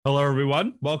Hello,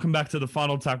 everyone. Welcome back to the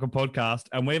Final Tackle podcast.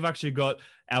 And we've actually got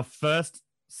our first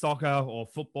soccer or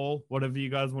football, whatever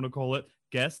you guys want to call it,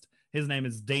 guest. His name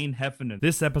is Dean Heffernan.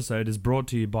 This episode is brought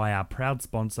to you by our proud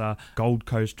sponsor, Gold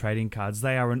Coast Trading Cards.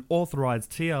 They are an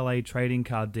authorized TLA trading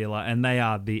card dealer, and they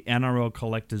are the NRL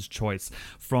collector's choice.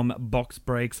 From box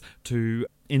breaks to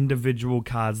individual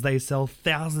cards, they sell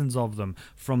thousands of them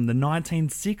from the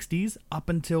 1960s up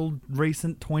until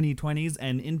recent 2020s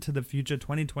and into the future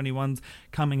 2021s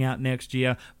coming out next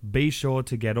year. Be sure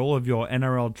to get all of your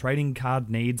NRL trading card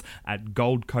needs at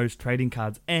Gold Coast Trading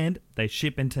Cards, and they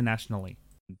ship internationally.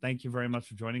 Thank you very much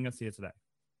for joining us here today.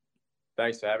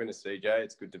 Thanks for having us, CJ.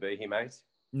 It's good to be here, mate.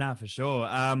 Nah, for sure.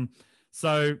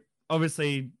 So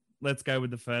obviously, let's go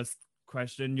with the first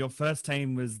question. Your first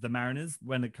team was the Mariners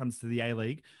when it comes to the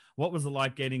A-League. What was it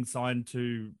like getting signed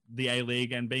to the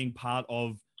A-League and being part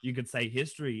of, you could say,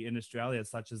 history in Australia,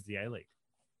 such as the A-League?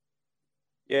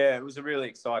 Yeah, it was a really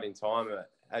exciting time.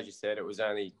 As you said, it was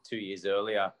only 2 years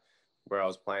earlier where I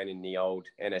was playing in the old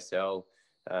NSL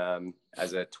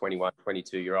as a 21,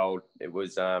 22-year-old. It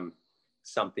was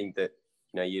something that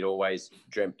you'd always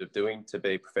dreamt of doing, to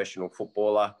be a professional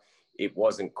footballer. It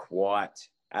wasn't quite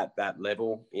at that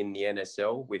level in the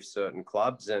NSL with certain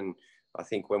clubs. And I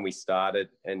think when we started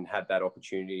and had that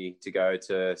opportunity to go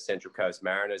to Central Coast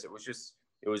Mariners, it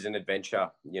was an adventure.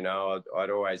 I'd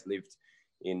always lived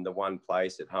in the one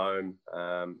place at home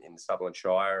in the Sutherland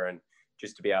Shire, and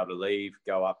just to be able to leave,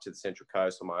 go up to the Central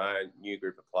Coast on my own, new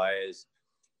group of players.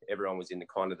 Everyone was in the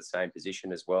kind of the same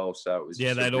position as well. So it was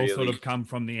they'd all sort of come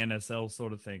from the NSL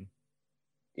sort of thing.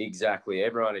 Exactly.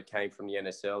 Everyone had came from the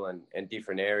NSL and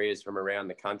different areas from around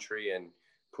the country and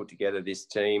put together this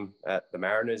team at the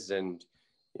Mariners. And,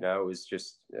 it was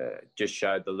just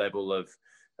showed the level of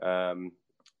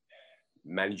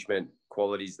management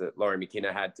qualities that Laurie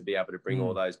McKinnon had to be able to bring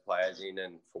all those players in,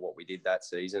 and for what we did that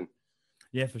season.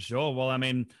 Yeah, for sure. Well, I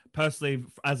mean, personally,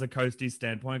 as a coastie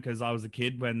standpoint, because I was a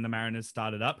kid when the Mariners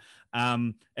started up,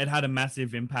 it had a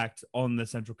massive impact on the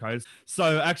Central Coast.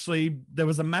 So actually, there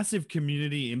was a massive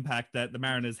community impact that the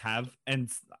Mariners have and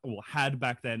had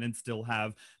back then and still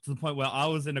have, to the point where I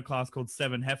was in a class called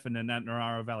 7 Heffernan at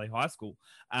Narara Valley High School,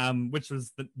 which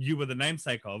was you were the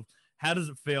namesake of. How does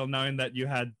it feel knowing that you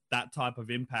had that type of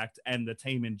impact and the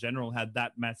team in general had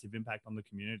that massive impact on the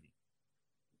community?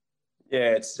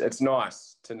 Yeah, it's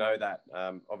nice to know that.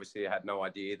 Obviously, I had no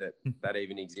idea that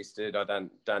even existed. I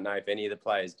don't know if any of the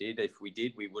players did. If we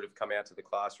did, we would have come out to the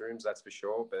classrooms, that's for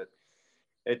sure. But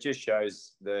it just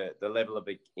shows the level of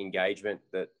engagement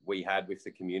that we had with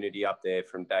the community up there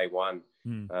from day one.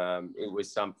 It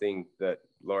was something that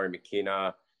Laurie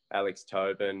McKinnon, Alex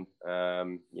Tobin,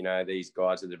 these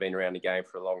guys that have been around the game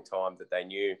for a long time, that they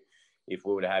knew if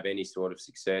we were to have any sort of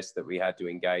success that we had to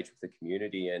engage with the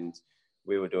community. And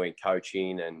we were doing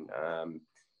coaching and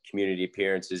community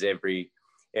appearances every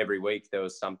week. There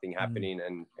was something happening,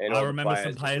 and I remember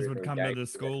some players would come to the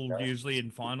school usually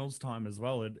in finals time as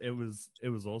well. It was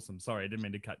awesome. Sorry, I didn't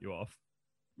mean to cut you off.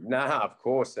 Nah, of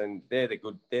course, and they're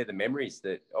the memories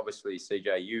that obviously,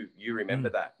 CJ, you remember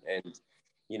that, and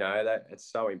that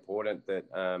it's so important that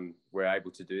we're able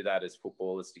to do that as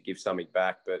footballers, to give something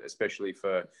back, but especially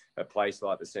for a place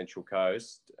like the Central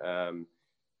Coast.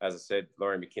 As I said,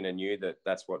 Laurie McKinnon knew that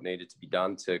that's what needed to be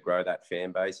done to grow that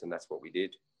fan base, and that's what we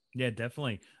did. Yeah,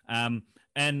 definitely.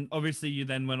 And obviously you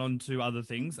then went on to other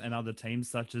things and other teams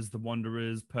such as the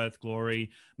Wanderers, Perth Glory,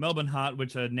 Melbourne Heart,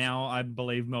 which are now, I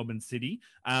believe, Melbourne City.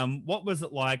 What was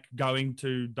it like going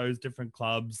to those different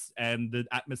clubs and the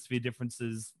atmosphere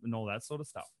differences and all that sort of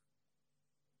stuff?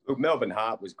 Look, Melbourne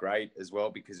Heart was great as well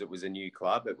because it was a new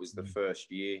club. It was the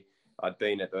first year. I'd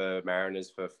been at the Mariners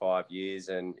for 5 years,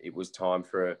 and it was time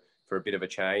for a bit of a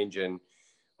change. And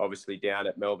obviously down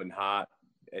at Melbourne Heart,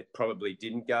 it probably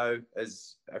didn't go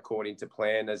as according to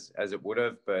plan as it would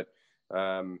have. But,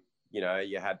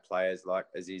 you had players like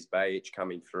Aziz Bayic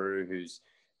coming through, who's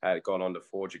had gone on to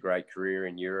forge a great career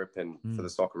in Europe and for the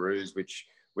Socceroos,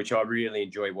 which I really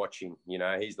enjoy watching.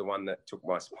 He's the one that took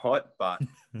my spot, but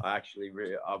I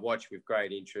watch with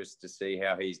great interest to see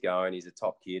how he's going. He's a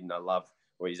top kid, and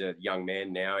he's a young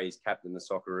man now. He's captain of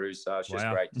the Socceroos, so it's just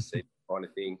great to see that kind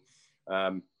of thing.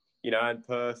 And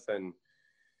Perth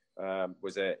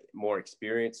was a more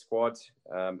experienced squad,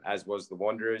 as was the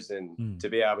Wanderers, and to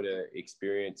be able to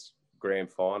experience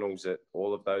grand finals at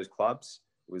all of those clubs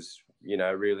was,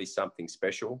 really something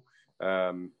special.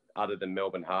 Other than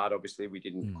Melbourne Heart, obviously, we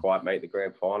didn't quite make the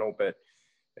grand final,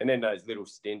 and then those little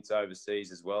stints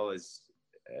overseas as well, as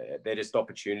they're just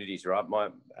opportunities, right?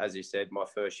 As you said, my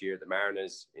first year at the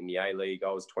Mariners in the A-League,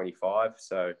 I was 25.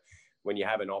 So when you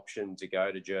have an option to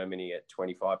go to Germany at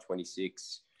 25,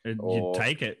 26, You'd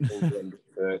take it. England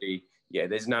 30. Yeah,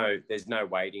 there's no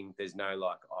waiting. There's no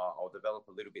like, oh, I'll develop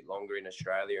a little bit longer in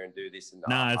Australia and do this. And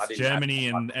Nah, I it's didn't have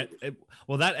Germany that.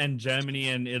 well, that and Germany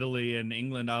and Italy and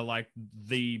England are like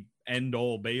the end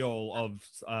all be all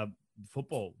of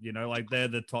football. You know, like they're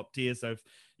the top tier. So if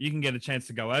you can get a chance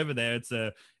to go over there,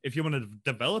 if you want to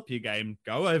develop your game,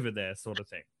 go over there, sort of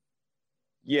thing.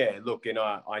 Yeah, look, and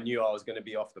I knew I was going to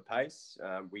be off the pace.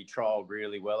 We trialled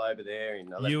really well over there in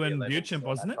 11 You and Beauchamp,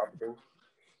 wasn't it?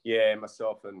 Yeah,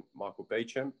 myself and Michael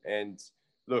Beauchamp. And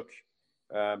look,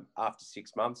 after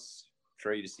 6 months,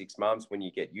 3 to 6 months, when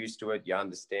you get used to it, you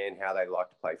understand how they like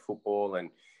to play football, and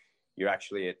you're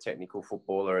actually a technical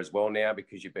footballer as well now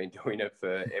because you've been doing it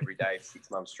for every day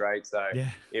 6 months straight. So yeah,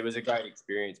 it was a great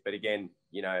experience. But again,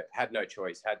 you know, had no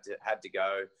choice, had to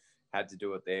go, had to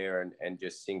do it there and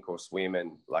just sink or swim.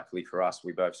 And luckily for us,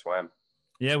 we both swam.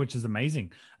 Yeah, which is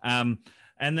amazing.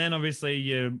 And then obviously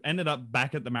you ended up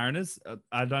back at the Mariners.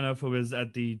 I don't know if it was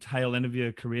at the tail end of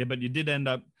your career, but you did end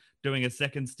up doing a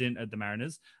second stint at the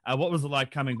Mariners. What was it like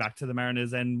coming back to the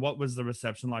Mariners, and what was the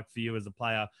reception like for you as a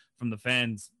player from the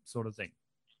fans, sort of thing?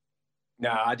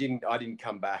 No, I didn't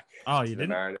come back to the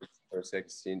Mariners for a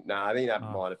second stint. No, I think that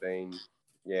might have been,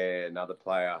 another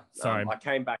player. Sorry. I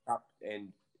came back up and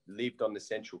lived on the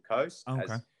Central Coast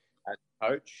as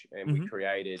coach, and we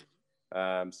created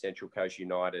Central Coast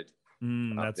United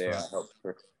up there. Right. I helped,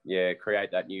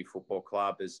 create that new football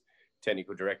club as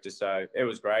technical director. So it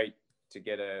was great to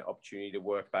get an opportunity to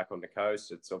work back on the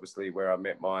coast. It's obviously where I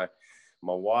met my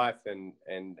wife and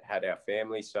had our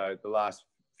family. So the last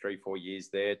 3-4 years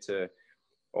there to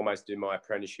almost do my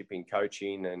apprenticeship in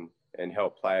coaching and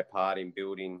help play a part in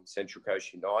building Central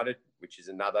Coast United, which is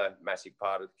another massive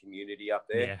part of the community up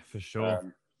there. Yeah, for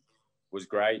sure. Was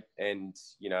great, and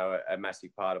you know, a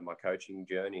massive part of my coaching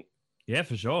journey. Yeah,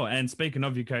 for sure. And speaking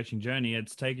of your coaching journey,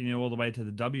 it's taken you all the way to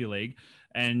the W League,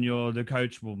 and you're the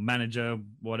coach, manager,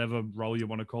 whatever role you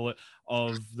want to call it,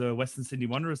 of the Western Sydney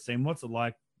Wanderers team. What's it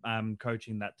like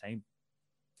coaching that team?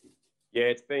 Yeah,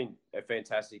 it's been a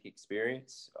fantastic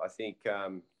experience. I think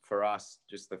for us,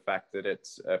 just the fact that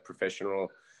it's a professional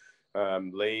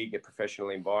league, a professional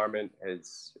environment,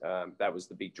 that was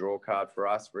the big draw card for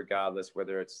us, regardless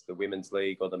whether it's the women's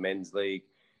league or the men's league.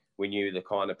 We knew the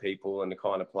kind of people and the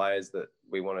kind of players that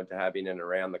we wanted to have in and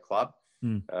around the club.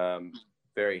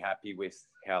 Very happy with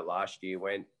how last year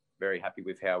went. Very happy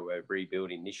with how we're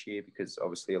rebuilding this year, because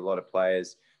obviously a lot of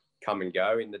players come and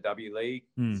go in the W League.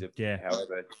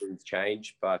 However, things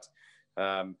change. But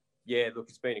look,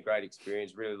 it's been a great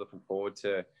experience. Really looking forward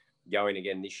to going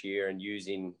again this year and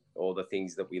using all the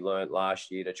things that we learned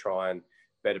last year to try and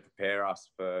better prepare us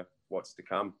for what's to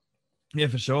come. Yeah,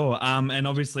 for sure. And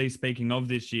obviously, speaking of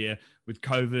this year with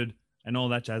COVID and all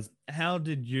that jazz, how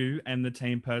did you and the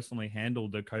team personally handle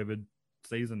the COVID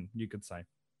season, you could say?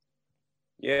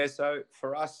 Yeah, so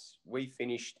for us, we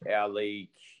finished our league.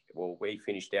 Well, we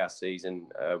finished our season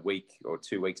a week or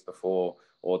 2 weeks before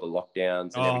all the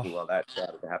lockdowns and everything like that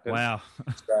started to happen. Wow.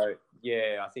 So,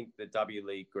 I think the W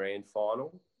League Grand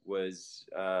Final was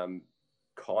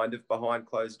kind of behind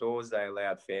closed doors. They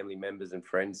allowed family members and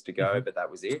friends to go, but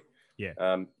that was it. Yeah.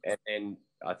 And then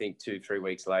I think 2-3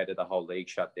 weeks later, the whole league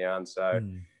shut down. So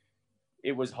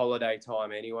it was holiday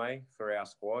time anyway for our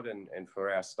squad and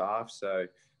for our staff. So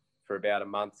for about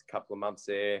a couple of months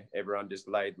there, everyone just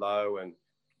laid low and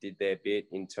did their bit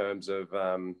in terms of,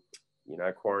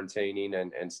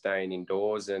 quarantining and staying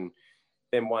indoors. And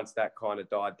then once that kind of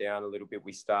died down a little bit,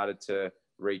 we started to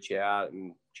reach out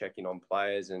and check in on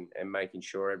players and making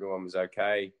sure everyone was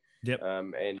okay. Yep.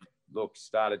 And look,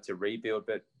 started to rebuild.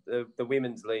 But the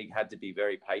women's league had to be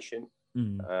very patient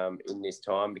in this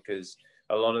time, because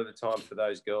a lot of the time for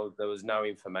those girls, there was no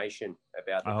information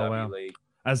about the W League.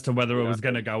 As to whether it was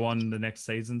going to go on the next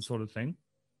season, sort of thing?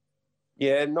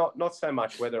 Yeah, not so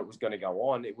much whether it was going to go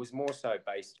on. It was more so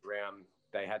based around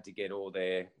they had to get all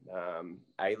their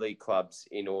A-League clubs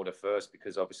in order first,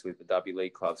 because obviously the W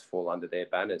League clubs fall under their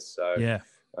banners. So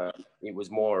it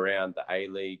was more around the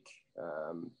A-League,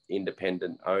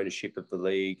 independent ownership of the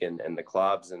league and the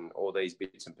clubs and all these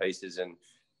bits and pieces. And,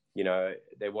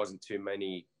 there wasn't too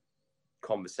many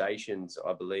conversations,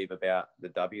 I believe, about the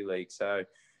W League. So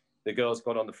the girls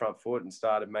got on the front foot and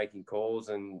started making calls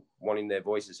and wanting their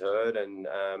voices heard. And,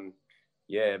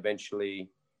 eventually,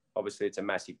 obviously, it's a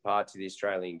massive part to the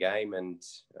Australian game. And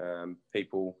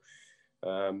people,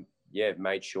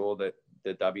 made sure that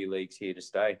the W League's here to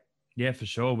stay. Yeah, for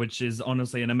sure, which is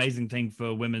honestly an amazing thing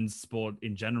for women's sport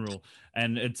in general.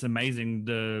 And it's amazing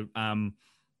the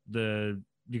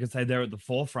you could say they're at the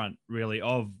forefront, really,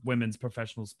 of women's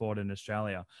professional sport in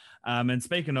Australia. And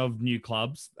speaking of new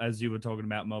clubs, as you were talking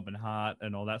about Melbourne Heart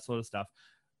and all that sort of stuff,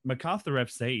 MacArthur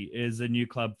FC is a new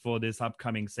club for this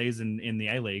upcoming season in the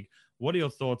A-League. What are your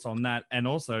thoughts on that? And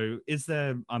also,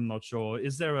 I'm not sure,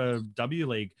 is there a W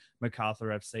League MacArthur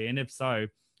FC? And if so,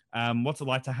 what's it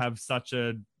like to have such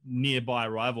a nearby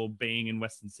rival being in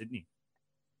Western Sydney?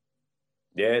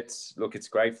 Yeah, it's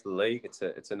great for the league.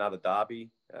 It's another derby.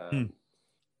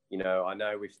 You know, I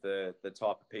know with the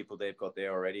type of people they've got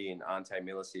there already, and Ante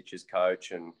Milicic as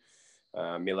coach, and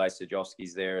Mile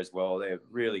Sajovski's there as well. They're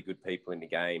really good people in the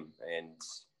game, and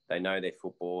they know their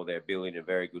football. They're building a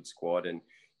very good squad, and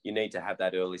you need to have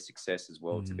that early success as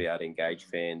well to be able to engage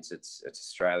fans. It's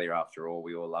Australia after all.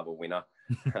 We all love a winner,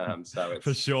 so it's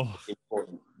for sure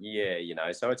important. Yeah, you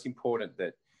know, so it's important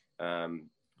that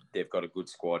they've got a good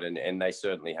squad, and they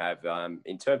certainly have.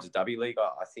 In terms of W League,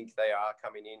 I think they are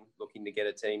coming in looking to get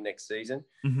a team next season.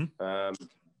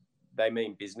 They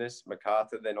mean business.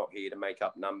 MacArthur, they're not here to make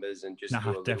up numbers and just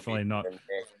do a definitely not. And,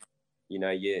 you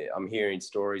know, I'm hearing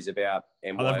stories about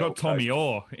they've got Tommy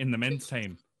Orr in the men's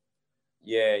team.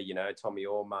 Yeah, you know, Tommy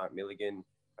Orr, Mark Milligan,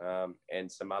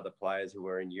 and some other players who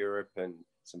are in Europe and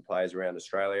some players around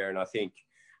Australia. And I think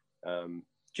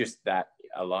just that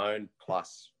alone,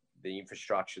 plus the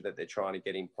infrastructure that they're trying to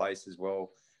get in place as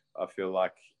well, I feel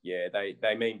like, yeah,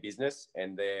 they mean business,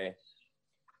 and they're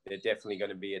definitely going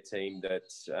to be a team that,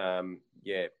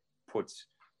 puts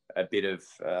a bit of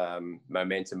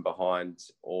momentum behind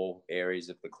all areas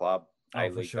of the club,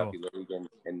 A-League, sure. W League,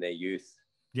 and their youth.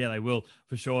 Yeah, they will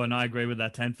for sure, and I agree with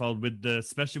that tenfold.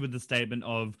 Especially with the statement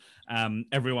of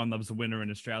everyone loves a winner in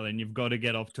Australia, and you've got to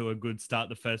get off to a good start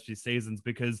the first few seasons,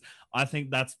 because I think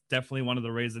that's definitely one of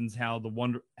the reasons how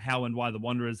and why the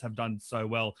Wanderers have done so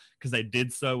well, because they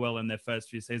did so well in their first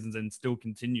few seasons and still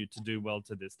continue to do well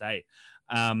to this day.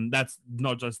 That's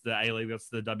not just the A-League, that's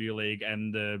the W League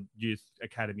and the Youth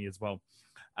Academy as well.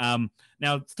 Now,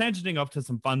 tangenting off to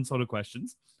some fun sort of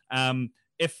questions.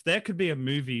 If there could be a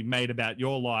movie made about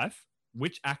your life,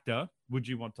 which actor would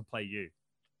you want to play you?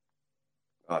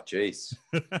 Oh, geez.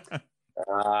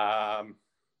 No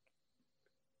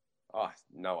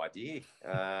idea.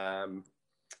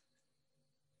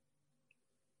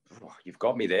 You've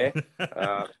got me there.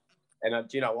 And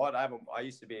do you know what? I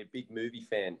used to be a big movie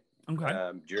fan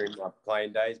during my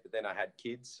playing days, but then I had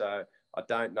kids, so I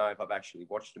don't know if I've actually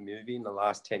watched a movie in the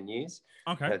last 10 years.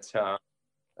 Okay.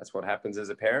 That's what happens as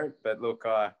a parent. But look,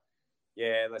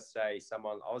 let's say I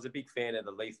was a big fan of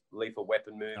the Lethal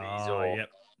Weapon movies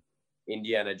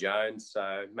Indiana Jones.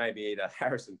 So maybe either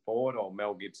Harrison Ford or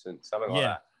Mel Gibson, something like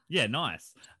that. Yeah,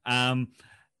 nice.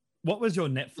 What was your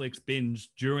Netflix binge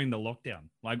during the lockdown?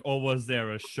 Or was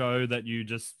there a show that you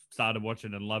just started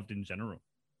watching and loved in general?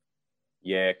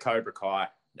 Yeah, Cobra Kai.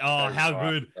 How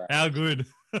good. How good.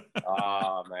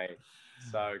 Oh, mate.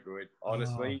 So good.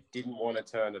 Honestly, didn't want to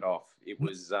turn it off. It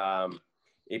was,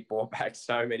 it brought back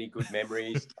so many good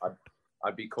memories.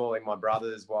 I'd be calling my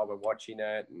brothers while we're watching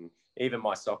it. And even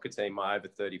my soccer team, my over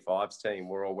 35s team,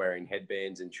 we're all wearing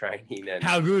headbands and training. And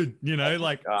how good, yeah,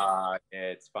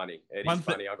 it's funny. It is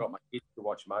funny. I got my kids to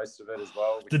watch most of it as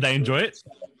well. Did they enjoy it?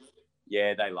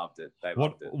 Yeah, they loved it.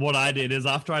 What I did is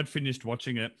after I'd finished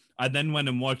watching it, I then went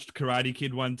and watched Karate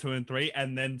Kid 1, 2, and 3,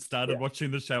 and then started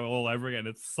watching the show all over again.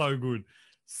 It's so good.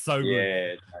 So good.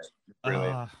 Yeah,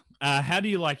 brilliant. How do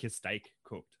you like your steak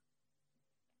cooked?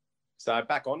 So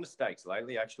back on the steaks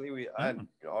lately, actually. I've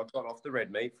gone off the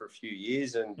red meat for a few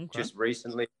years, and just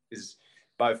recently, because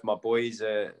both my boys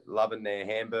are loving their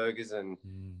hamburgers and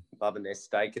loving their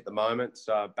steak at the moment.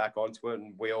 So back onto it,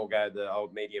 and we all go the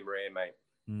old medium rare, mate.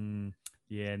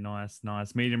 Yeah, nice.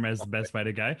 Medium rare is the best way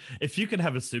to go. If you could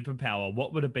have a superpower,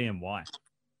 what would it be and why?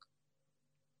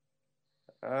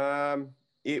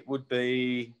 It would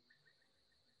be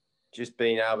just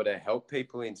being able to help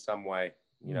people in some way,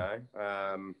 you know.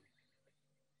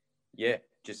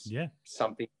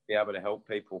 Something to be able to help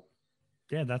people.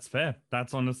 Yeah, that's fair.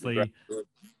 That's honestly,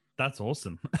 that's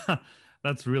awesome.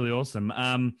 That's really awesome.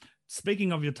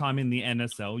 Speaking of your time in the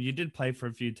NSL, you did play for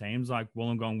a few teams like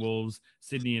Wollongong Wolves,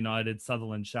 Sydney United,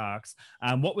 Sutherland Sharks.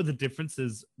 What were the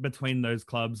differences between those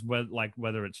clubs,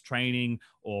 whether it's training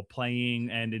or playing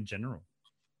and in general?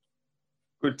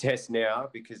 Good test now,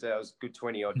 because that was good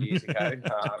 20 odd years ago.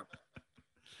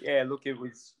 Look, it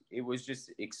was just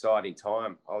exciting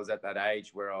time. I was at that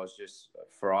age where I was just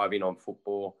thriving on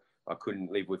football. I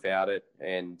couldn't live without it,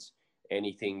 and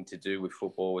anything to do with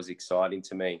football was exciting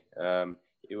to me.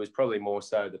 It was probably more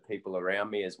so the people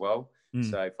around me as well.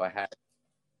 So if I had,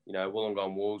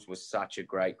 Wollongong Wolves was such a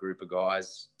great group of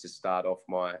guys to start off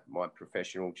my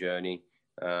professional journey.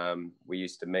 We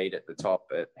used to meet at the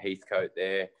top at Heathcote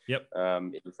there, Yep.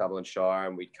 In Sutherland Shire,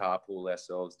 and we'd carpool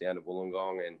ourselves down to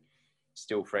Wollongong, and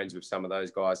still friends with some of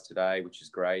those guys today, which is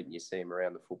great. And you see them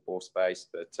around the football space.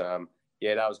 But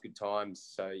yeah, that was good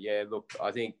times. So yeah, look,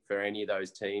 I think for any of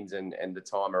those teams and the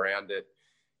time around it,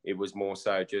 it was more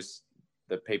so just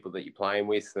the people that you're playing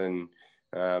with and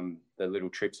the little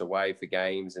trips away for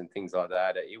games and things like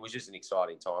that. It was just an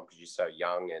exciting time because you're so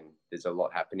young and there's a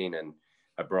lot happening and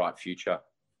a bright future.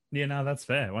 Yeah, no, that's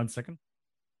fair. 1 second.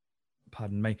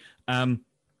 Pardon me.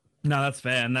 No, that's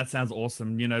fair, and that sounds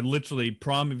awesome. You know, literally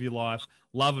prime of your life,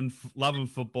 loving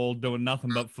football, doing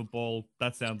nothing but football.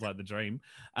 That sounds like the dream.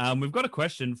 We've got a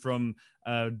question from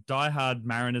a diehard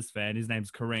Mariners fan. His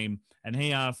name's Kareem, and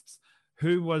he asks,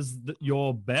 "Who was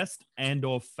your best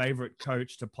and/or favorite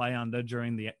coach to play under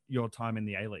during your time in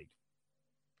the A-League?"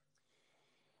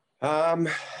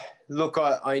 Look,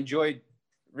 I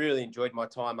really enjoyed my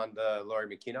time under Laurie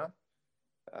McKenna.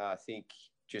 I think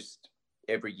just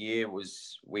every year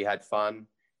we had fun.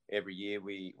 Every year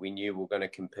we knew we were going to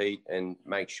compete and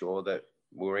make sure that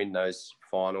we were in those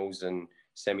finals and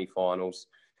semi-finals.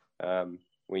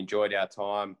 We enjoyed our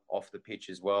time off the pitch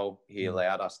as well. He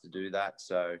allowed us to do that.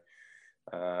 So,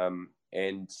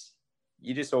 and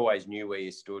you just always knew where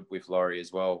you stood with Laurie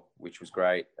as well, which was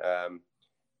great.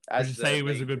 Would you say he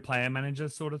was a good player manager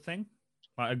sort of thing?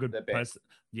 Like a good person?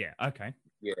 Yeah, okay.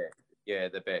 Yeah,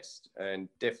 the best. And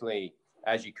definitely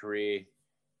as your career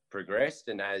progressed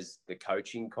and as the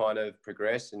coaching kind of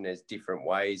progressed, and there's different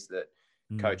ways that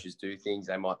coaches do things.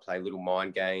 They might play little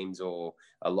mind games or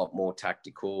a lot more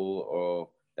tactical, or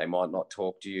they might not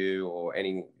talk to you or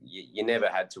anything. You never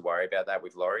had to worry about that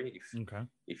with Laurie.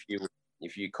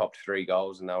 If you copped 3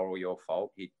 goals and they were all your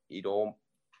fault, he'd all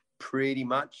pretty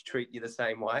much treat you the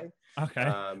same way.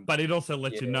 Okay, but he'd also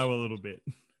let you know a little bit.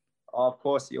 Of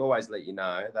course, he always let you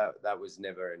know. That was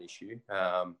never an issue.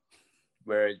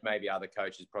 Whereas maybe other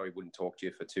coaches probably wouldn't talk to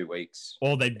you for 2 weeks.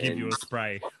 Or they'd give you a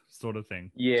spray sort of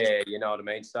thing. Yeah, you know what I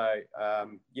mean? So,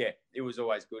 yeah, it was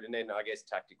always good. And then I guess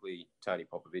tactically, Tony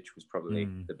Popovich was probably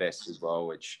the best as well,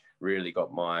 which really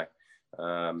got my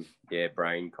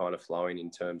brain kind of flowing in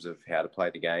terms of how to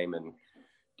play the game and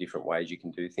different ways you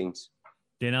can do things.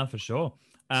 Yeah, no, for sure.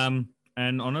 And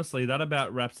honestly, that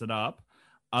about wraps it up.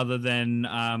 Other than,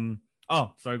 sorry,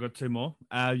 I got 2 more.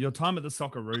 Your time at the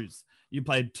Socceroos. You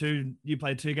played two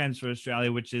games for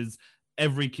Australia, which is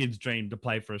every kid's dream to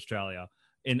play for Australia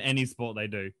in any sport they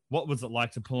do. What was it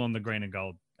like to pull on the green and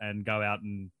gold and go out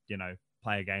and,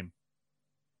 play a game?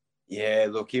 Yeah,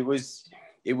 look, it was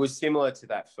similar to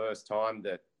that first time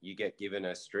that you get given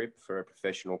a strip for a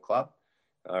professional club.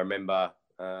 I remember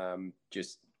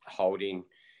just holding,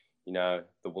 the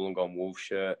Wollongong Wolves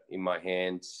shirt in my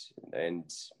hands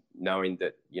and knowing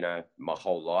that, my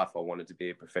whole life I wanted to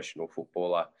be a professional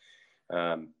footballer.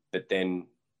 But then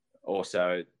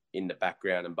also in the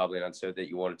background and bubbling under that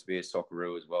you wanted to be a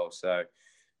Socceroo as well. So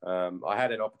I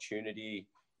had an opportunity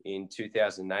in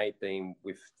 2008 being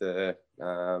with the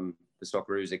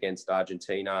Socceroos against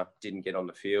Argentina, didn't get on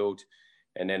the field.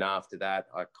 And then after that,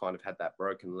 I kind of had that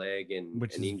broken leg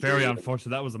which is very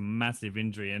unfortunate. That was a massive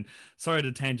injury. And sorry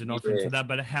to tangent off into that,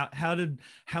 but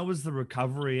how was the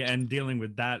recovery and dealing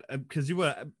with that? Because you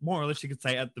were more or less, you could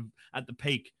say, at the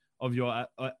peak of your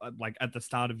like at the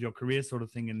start of your career, sort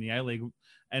of thing in the A-League,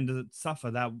 and to suffer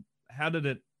that. How did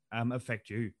it affect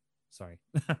you? Sorry.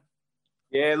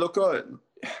 Yeah, look,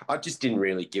 I just didn't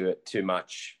really give it too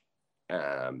much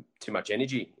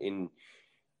energy in.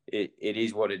 It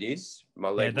is what it is. My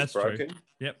leg was broken. True.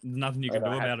 Yep, nothing you can do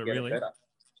about it, really.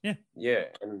 Yeah,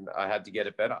 and I had to get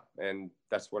it better, and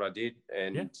that's what I did.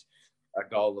 And a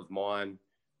goal of mine,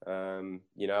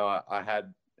 I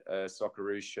had a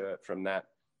Socceroos shirt from that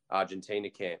Argentina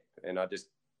camp, and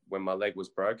when my leg was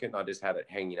broken, I just had it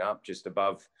hanging up just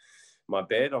above my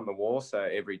bed on the wall. So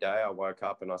every day I woke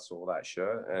up and I saw that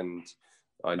shirt, and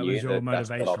I knew that's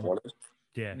what I wanted.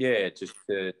 Yeah, just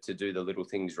to do the little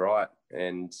things right.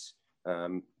 And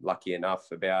lucky enough,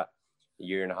 about a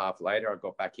year and a half later, I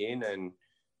got back in, and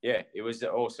it was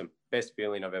awesome. Best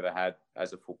feeling I've ever had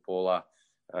as a footballer.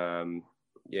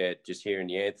 Just hearing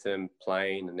the anthem,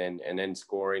 playing, and then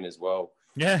scoring as well.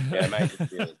 Amazing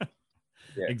feeling.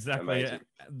 Yeah, exactly. Amazing.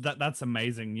 That's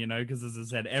amazing, because as I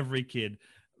said, every kid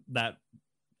that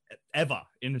ever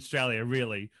in Australia,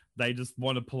 really, they just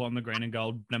want to pull on the green and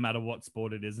gold no matter what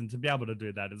sport it is. And to be able to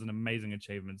do that is an amazing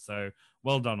achievement. So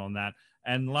well done on that.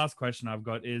 And the last question I've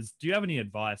got is, do you have any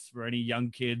advice for any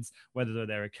young kids, whether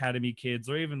they're academy kids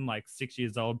or even like 6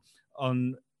 years old,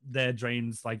 on their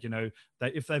dreams, like, that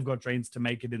if they've got dreams to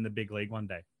make it in the big league one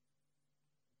day?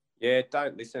 Yeah,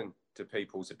 don't listen to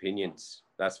people's opinions.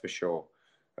 That's for sure.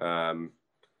 Um,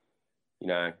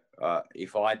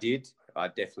 if I did, I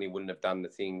definitely wouldn't have done the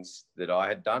things that I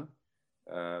had done.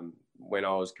 When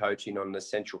I was coaching on the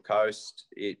Central Coast,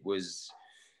 it was,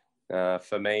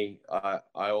 for me, I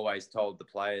always told the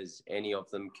players any of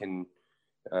them can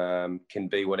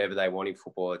be whatever they want in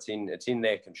football. It's in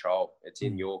their control. It's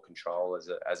in your control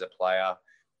as a player.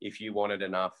 If you want it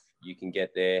enough, you can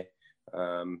get there.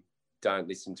 Don't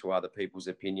listen to other people's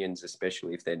opinions,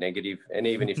 especially if they're negative, and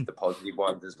even if the positive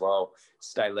ones as well.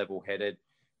 Stay level-headed,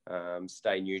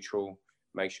 stay neutral,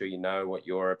 make sure you know what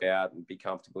you're about and be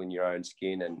comfortable in your own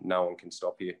skin, and no one can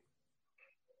stop you.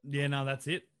 Yeah, no, that's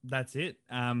it.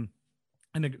 And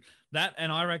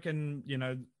I reckon,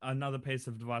 another piece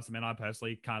of advice, I mean, I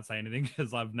personally can't say anything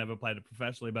because I've never played it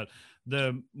professionally, but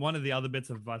one of the other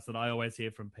bits of advice that I always hear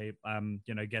from people,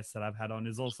 guests that I've had on,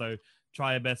 is also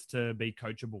try your best to be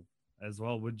coachable as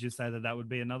well. Would you say that would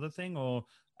be another thing, or?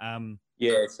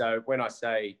 Yeah. So when I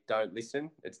say don't listen,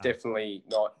 it's definitely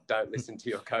not don't listen to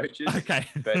your coaches. Okay.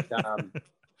 But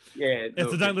yeah.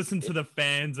 So don't listen to the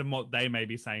fans and what they may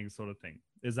be saying, sort of thing.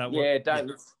 Is that what? Yeah.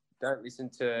 Don't listen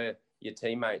to your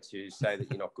teammates who say that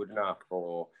you're not good enough,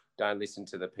 or don't listen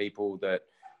to the people that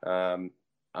aren't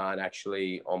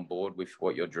actually on board with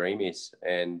what your dream is.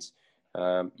 And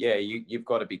you've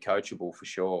got to be coachable for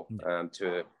sure.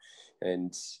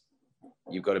 And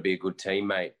you've got to be a good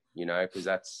teammate, because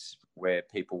that's where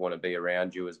people want to be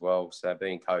around you as well. So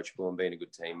being coachable and being a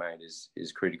good teammate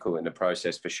is critical in the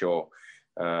process for sure,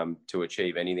 to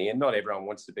achieve anything. And not everyone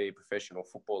wants to be a professional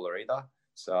footballer either.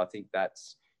 So I think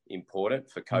that's important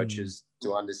for coaches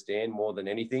to understand more than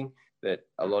anything, that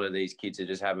a lot of these kids are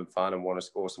just having fun and want to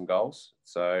score some goals.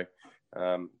 So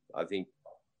I think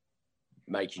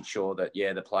making sure that,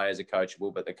 the players are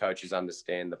coachable, but the coaches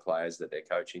understand the players that they're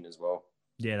coaching as well.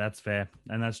 Yeah, that's fair.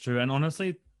 And that's true. And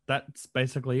honestly, that's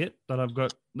basically it that I've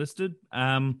got listed.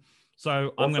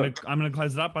 So I'm gonna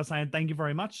close it up by saying thank you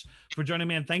very much for joining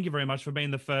me, and thank you very much for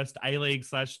being the first A-League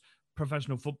 /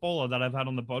 professional footballer that I've had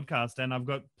on the podcast. And I've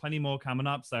got plenty more coming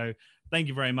up. So thank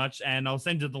you very much. And I'll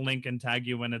send you the link and tag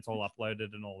you when it's all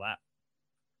uploaded and all that.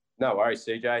 No worries,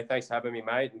 CJ. Thanks for having me,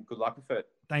 mate, and good luck with it.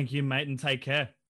 Thank you, mate, and take care.